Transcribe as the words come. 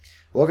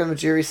Welcome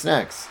to GRE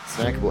Snacks,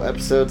 snackable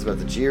episodes about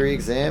the GRE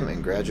exam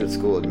and graduate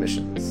school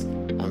admissions.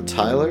 I'm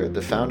Tyler,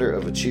 the founder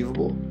of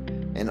Achievable,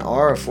 and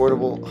our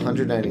affordable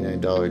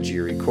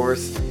 $199 GRE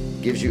course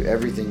gives you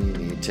everything you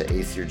need to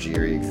ace your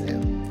GRE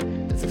exam.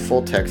 It's a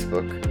full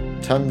textbook,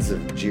 tons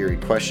of GRE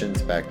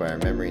questions backed by our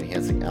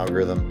memory-enhancing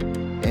algorithm,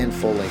 and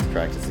full-length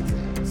practice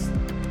exams.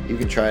 You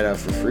can try it out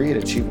for free at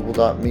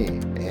achievable.me,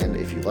 and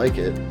if you like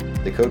it,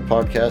 the code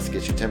podcast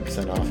gets you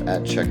 10% off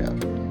at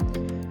checkout.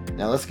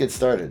 Now let's get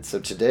started. So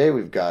today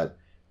we've got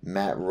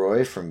Matt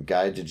Roy from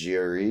Guide to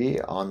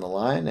GRE on the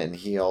line, and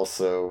he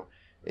also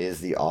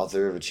is the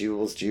author of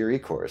Achievable's GRE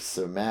course.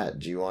 So Matt,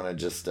 do you want to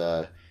just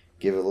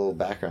give a little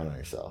background on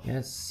yourself?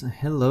 Yes.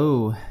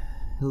 Hello,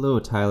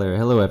 Tyler.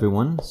 Hello,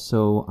 everyone.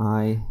 So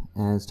I,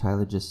 as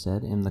Tyler just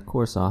said, am the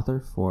course author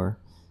for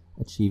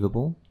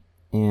Achievable,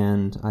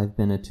 and I've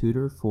been a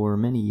tutor for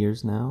many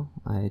years now.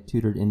 I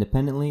tutored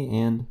independently,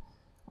 and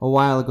a long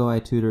while ago, I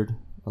tutored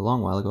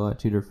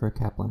for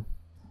Kaplan.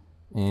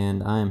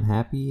 And I'm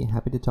happy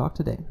to talk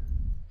today.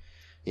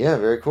 Yeah,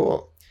 very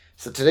cool.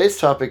 So today's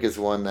topic is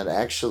one that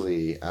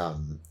actually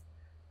I'm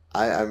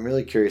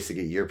really curious to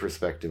get your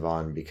perspective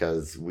on,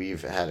 because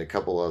we've had a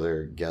couple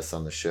other guests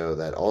on the show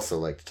that also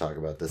like to talk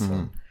about this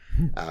one,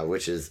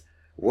 which is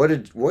what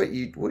do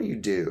you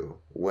do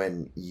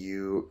when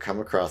you come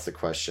across a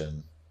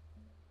question,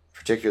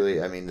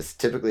 particularly, I mean, this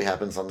typically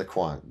happens on the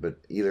quant, but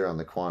either on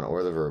the quant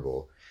or the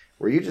verbal,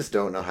 where you just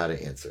don't know how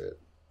to answer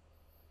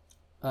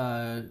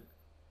it?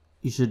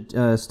 You should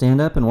stand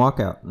up and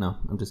walk out. No,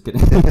 I'm just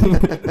kidding. I'm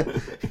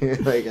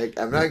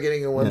not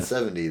getting a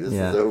 170. This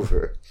is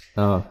over.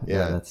 Oh,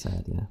 yeah, that's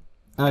sad. Yeah.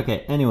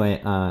 Okay.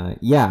 Anyway,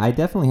 I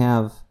definitely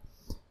have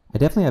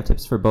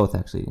tips for both,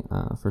 actually,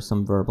 for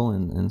some verbal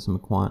and some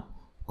quant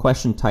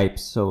question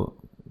types. So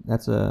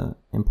that's a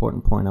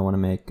important point I want to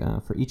make.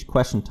 For each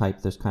question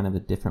type, there's kind of a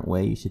different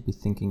way you should be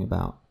thinking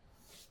about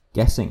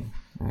guessing,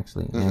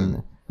 actually. Mm-hmm.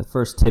 And the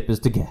first tip is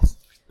to guess.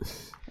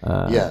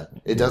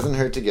 It doesn't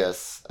hurt to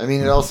guess. I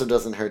mean, it also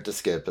doesn't hurt to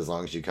skip as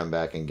long as you come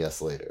back and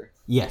guess later.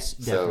 Yes,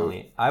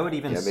 definitely. So, I would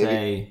even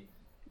say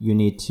you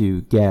need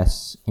to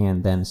guess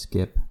and then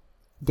skip.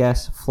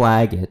 Guess,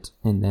 flag it,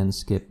 and then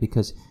skip,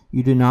 because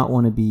you do not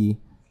want to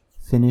be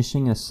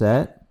finishing a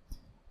set,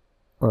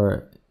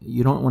 or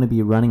you don't want to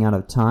be running out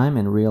of time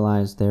and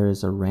realize there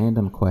is a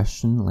random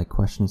question, like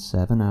question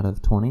 7 out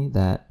of 20,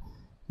 that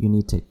you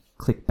need to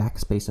click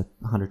backspace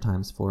 100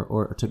 times for,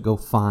 or to go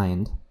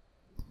find.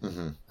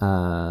 Mm-hmm.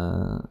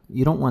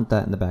 You don't want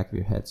that in the back of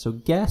your head. So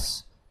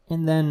guess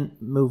and then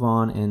move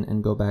on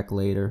and go back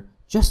later,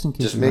 just in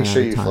case. Just make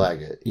sure you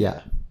flag it.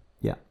 Yeah.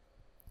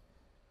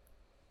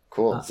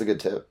 Cool. That's a good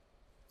tip.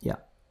 Yeah.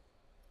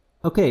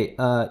 Okay.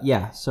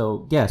 So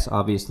guess,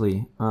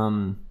 obviously,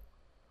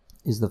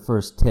 is the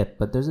first tip,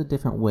 but there's a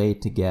different way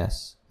to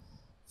guess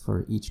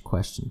for each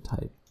question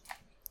type.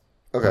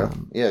 Okay.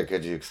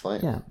 Could you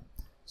explain? Yeah.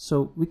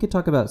 So we could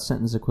talk about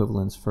sentence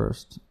equivalents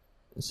first.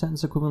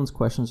 Sentence equivalence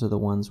questions are the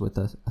ones with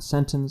a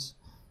sentence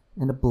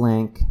and a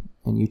blank,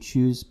 and you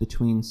choose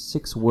between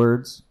 6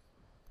 words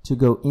to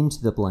go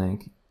into the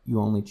blank. You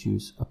only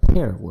choose a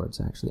pair of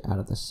words, actually, out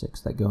of the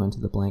 6 that go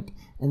into the blank,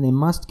 and they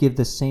must give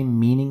the same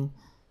meaning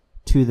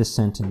to the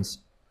sentence.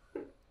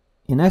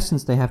 In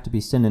essence, they have to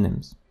be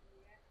synonyms.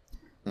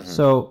 Mm-hmm.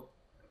 So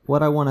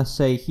what I want to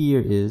say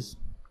here is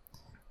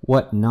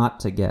what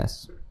not to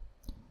guess.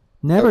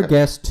 Never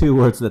guess 2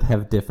 words that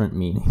have different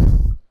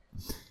meaning.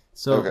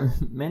 So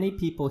many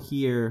people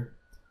here,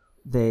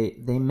 they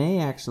may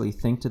actually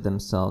think to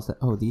themselves that,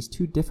 these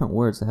 2 different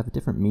words that have a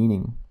different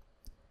meaning,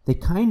 they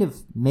kind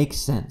of make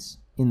sense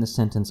in the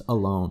sentence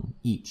alone,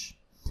 each.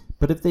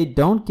 But if they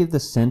don't give the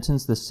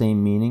sentence the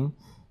same meaning,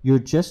 you're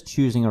just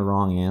choosing a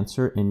wrong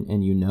answer,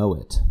 and you know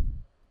it.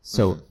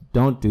 So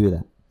don't do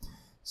that.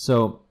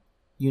 So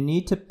you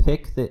need to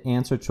pick the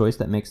answer choice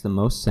that makes the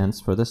most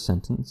sense for the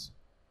sentence,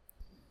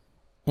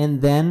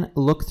 and then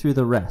look through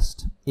the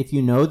rest. If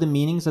you know the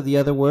meanings of the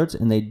other words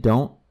and they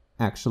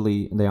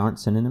aren't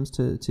synonyms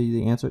to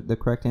the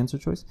correct answer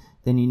choice,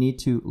 then you need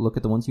to look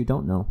at the ones you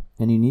don't know,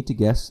 and you need to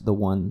guess the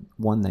one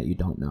that you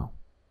don't know.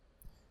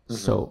 Mm-hmm.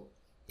 So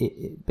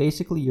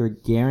basically you're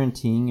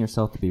guaranteeing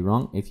yourself to be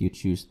wrong if you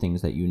choose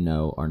things that you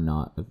know are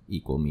not of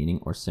equal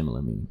meaning or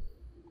similar meaning.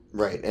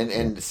 Right,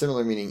 and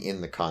similar meaning in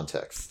the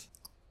context.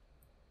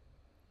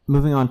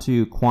 Moving on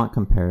to quant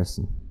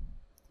comparison.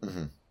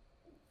 Mm-hmm.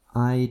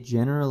 I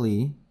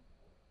generally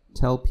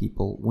tell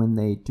people when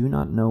they do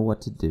not know what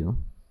to do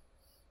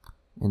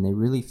and they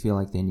really feel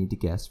like they need to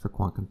guess for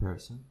quant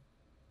comparison,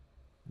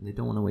 and they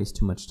don't want to waste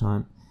too much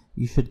time,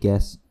 you should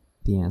guess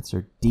the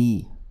answer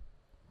D.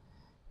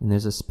 And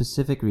there's a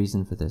specific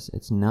reason for this.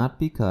 It's not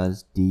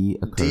because D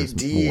occurs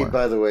more. D,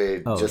 by the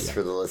way,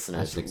 for the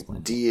listeners,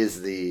 D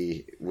is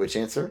which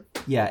answer?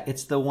 Yeah,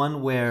 it's the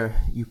one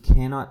where you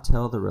cannot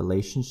tell the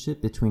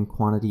relationship between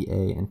quantity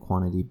A and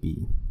quantity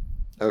B.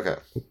 Okay.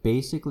 It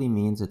basically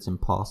means it's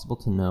impossible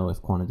to know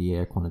if quantity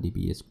A or quantity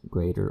B is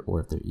greater or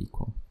if they're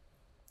equal.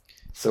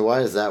 So why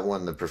is that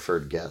one the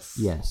preferred guess?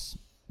 Yes.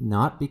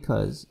 Not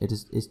because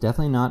it's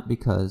definitely not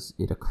because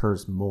it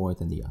occurs more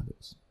than the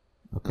others.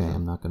 Okay,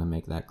 I'm not going to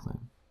make that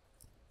claim.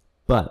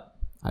 But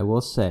I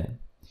will say,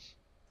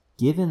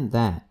 given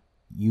that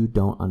you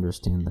don't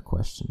understand the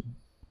question,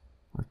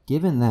 or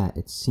given that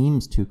it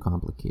seems too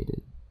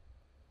complicated,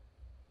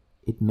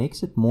 it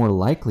makes it more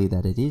likely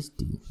that it is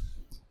D.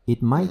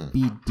 It might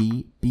be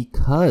D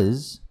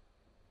because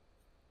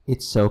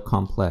it's so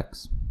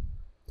complex.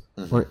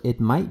 Or it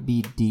might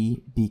be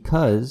D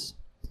because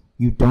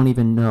you don't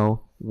even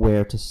know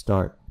where to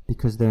start.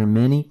 Because there are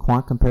many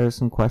quant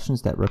comparison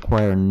questions that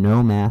require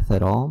no math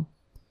at all.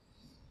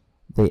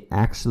 They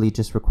actually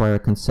just require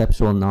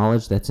conceptual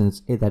knowledge that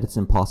it's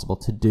impossible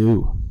to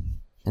do.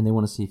 And they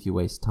want to see if you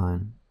waste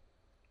time.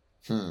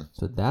 So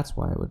that's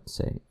why I would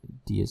say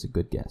D is a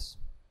good guess.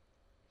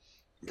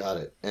 Got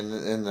it.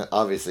 And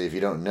obviously, if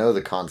you don't know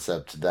the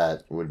concept,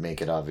 that would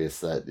make it obvious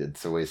that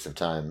it's a waste of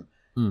time.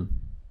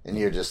 And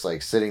you're just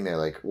like sitting there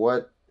like,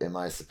 what am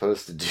I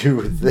supposed to do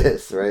with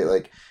this, right?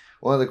 Like,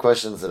 one of the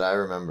questions that I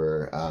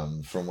remember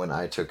from when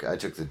I took the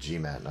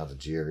GMAT, not the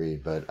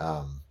GRE, but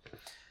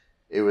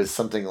it was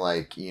something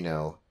like, you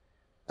know,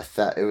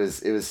 it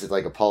was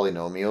like a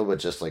polynomial, but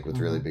just like with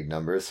really big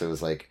numbers. So it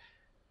was like,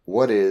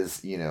 what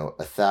is, you know,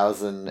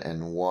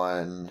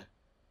 1001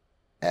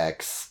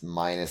 x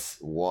minus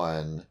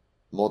 1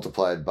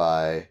 multiplied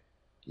by,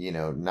 you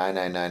know,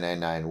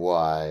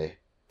 99999y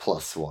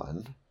plus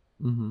 1.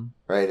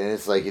 Right? And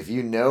it's like, if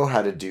you know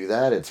how to do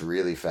that, it's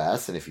really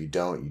fast. And if you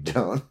don't, you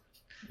don't.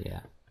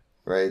 Yeah.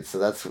 Right? So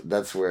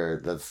that's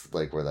where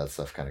that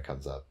stuff kind of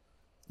comes up.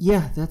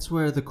 Yeah, that's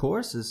where the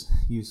course is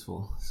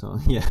useful. So,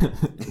 yeah.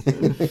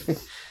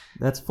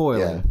 That's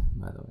foiling,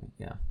 by the way.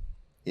 Yeah.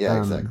 Yeah,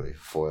 exactly.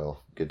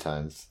 Foil. Good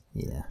times.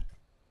 Yeah.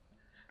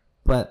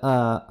 But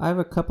I have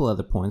a couple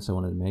other points I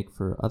wanted to make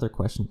for other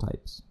question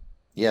types.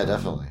 Yeah,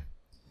 definitely.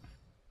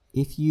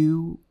 If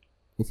you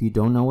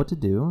don't know what to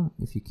do,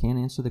 if you can't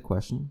answer the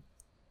question,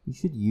 you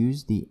should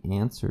use the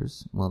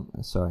answers. Well,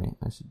 sorry,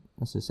 I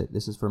should say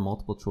this is for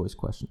multiple choice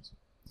questions.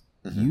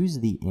 Use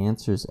the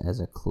answers as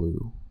a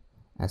clue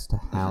as to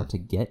how to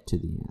get to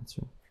the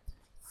answer.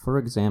 For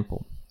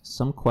example,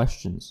 some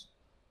questions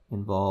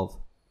involve,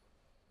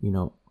 you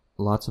know,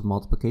 lots of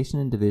multiplication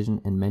and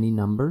division and many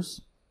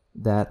numbers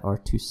that are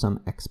to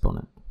some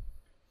exponent.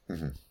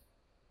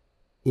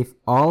 If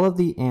all of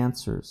the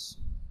answers,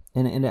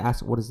 and it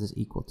asks, what is this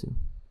equal to?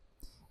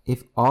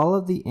 If all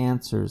of the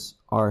answers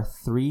are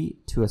 3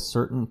 to a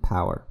certain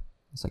power,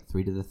 it's like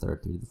 3 to the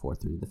third, 3 to the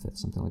fourth, 3 to the fifth,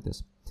 something like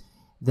this,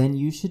 then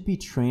you should be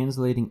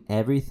translating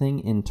everything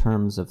in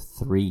terms of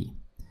 3.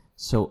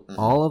 So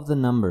all of the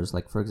numbers,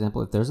 like for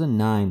example, if there's a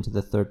 9 to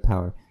the third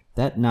power,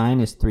 that 9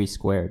 is 3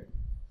 squared.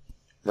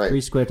 Right. 3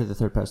 squared to the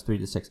third power is 3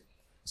 to the sixth.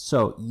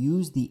 So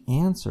use the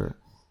answers,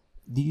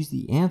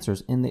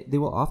 and they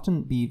will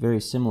often be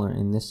very similar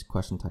in this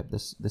question type,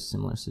 this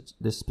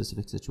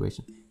specific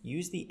situation.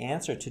 Use the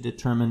answer to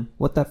determine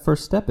what that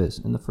first step is,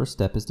 and the first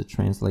step is to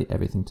translate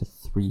everything to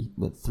 3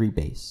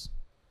 base.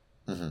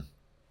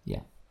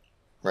 Yeah.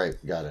 Right.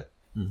 Got it.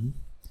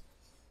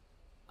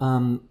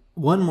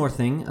 One more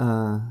thing,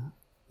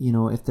 you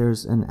know, if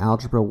there's an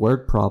algebra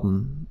word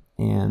problem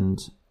and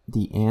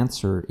the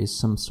answer is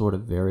some sort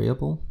of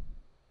variable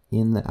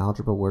in the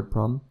algebra word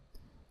problem,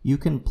 you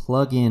can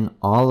plug in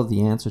all of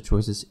the answer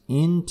choices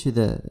into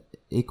the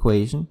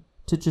equation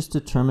to just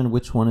determine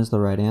which one is the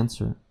right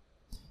answer,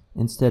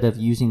 instead of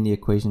using the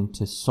equation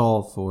to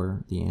solve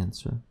for the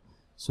answer.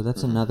 So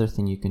that's another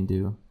thing you can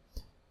do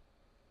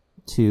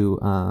to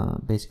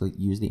basically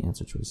use the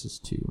answer choices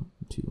to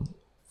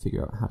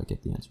figure out how to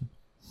get the answer.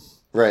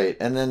 Right.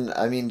 And then,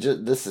 I mean,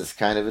 this is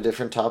kind of a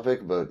different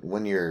topic, but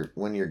when you're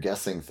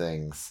guessing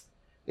things,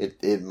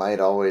 it might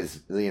always,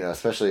 you know,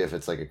 especially if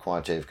it's like a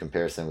quantitative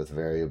comparison with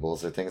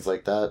variables or things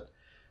like that,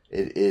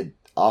 it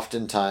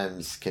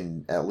oftentimes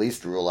can at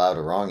least rule out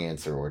a wrong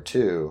answer or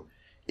two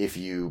if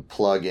you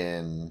plug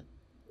in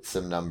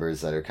some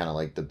numbers that are kind of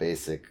like the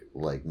basic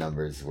like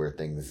numbers where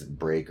things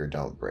break or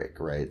don't break,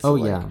 right? So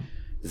like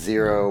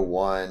 0,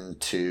 1,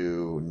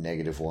 2,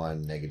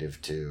 -1,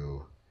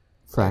 -2.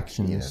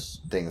 Fractions. You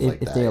know, things like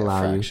that. If they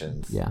allow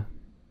fractions. you. Yeah.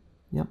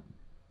 Yep.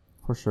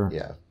 For sure.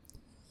 Yeah.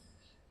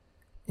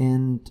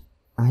 And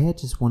I had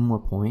just one more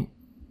point,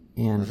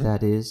 and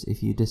that is,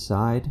 if you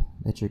decide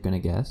that you're going to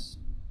guess,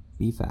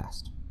 be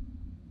fast.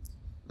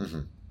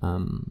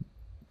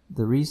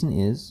 The reason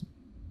is,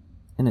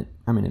 and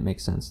it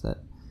makes sense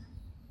that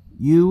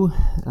you,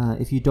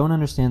 if you don't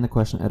understand the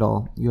question at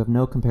all, you have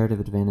no comparative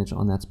advantage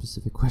on that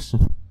specific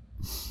question.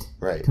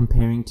 Right.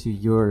 Comparing to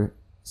your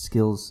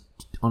skills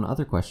on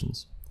other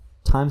questions.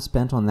 Time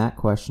spent on that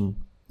question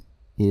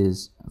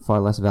is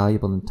far less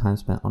valuable than time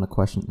spent on a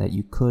question that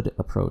you could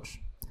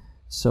approach.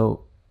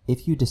 So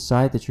if you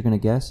decide that you're going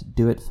to guess,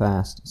 do it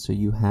fast so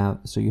you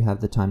have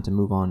the time to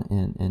move on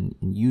and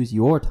use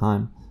your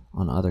time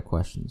on other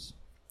questions.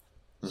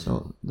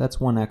 So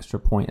that's one extra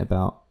point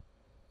about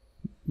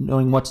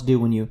knowing what to do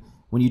when you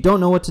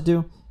don't know what to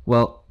do.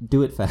 Well,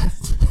 do it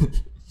fast.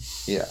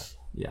 Yeah.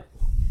 Yeah.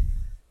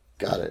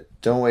 Got it.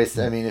 Don't waste.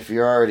 I mean, if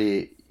you're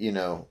already, you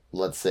know,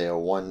 let's say a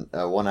 1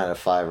 out of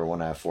 5 or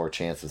 1 out of 4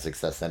 chance of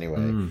success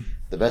anyway,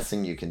 the best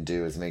thing you can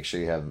do is make sure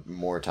you have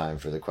more time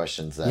for the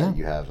questions that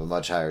you have a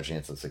much higher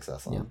chance of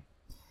success on. Yeah.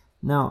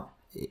 Now,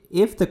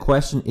 if the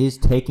question is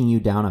taking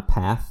you down a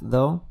path,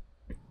 though,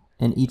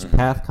 and each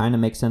path kind of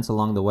makes sense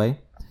along the way,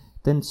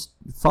 then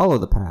follow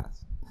the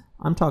path.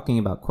 I'm talking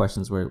about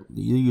questions where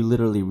you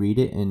literally read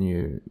it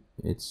and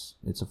it's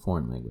a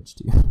foreign language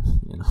to you,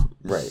 you know.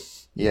 Right.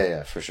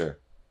 Yeah, for sure.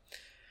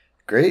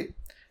 Great.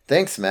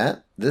 Thanks,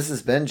 Matt. This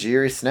has been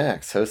GRE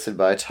Snacks, hosted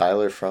by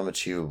Tyler from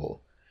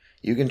Achievable.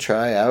 You can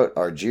try out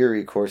our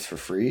GRE course for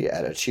free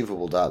at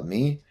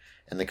achievable.me,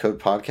 and the code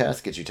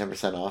podcast gets you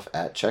 10% off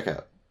at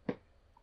checkout.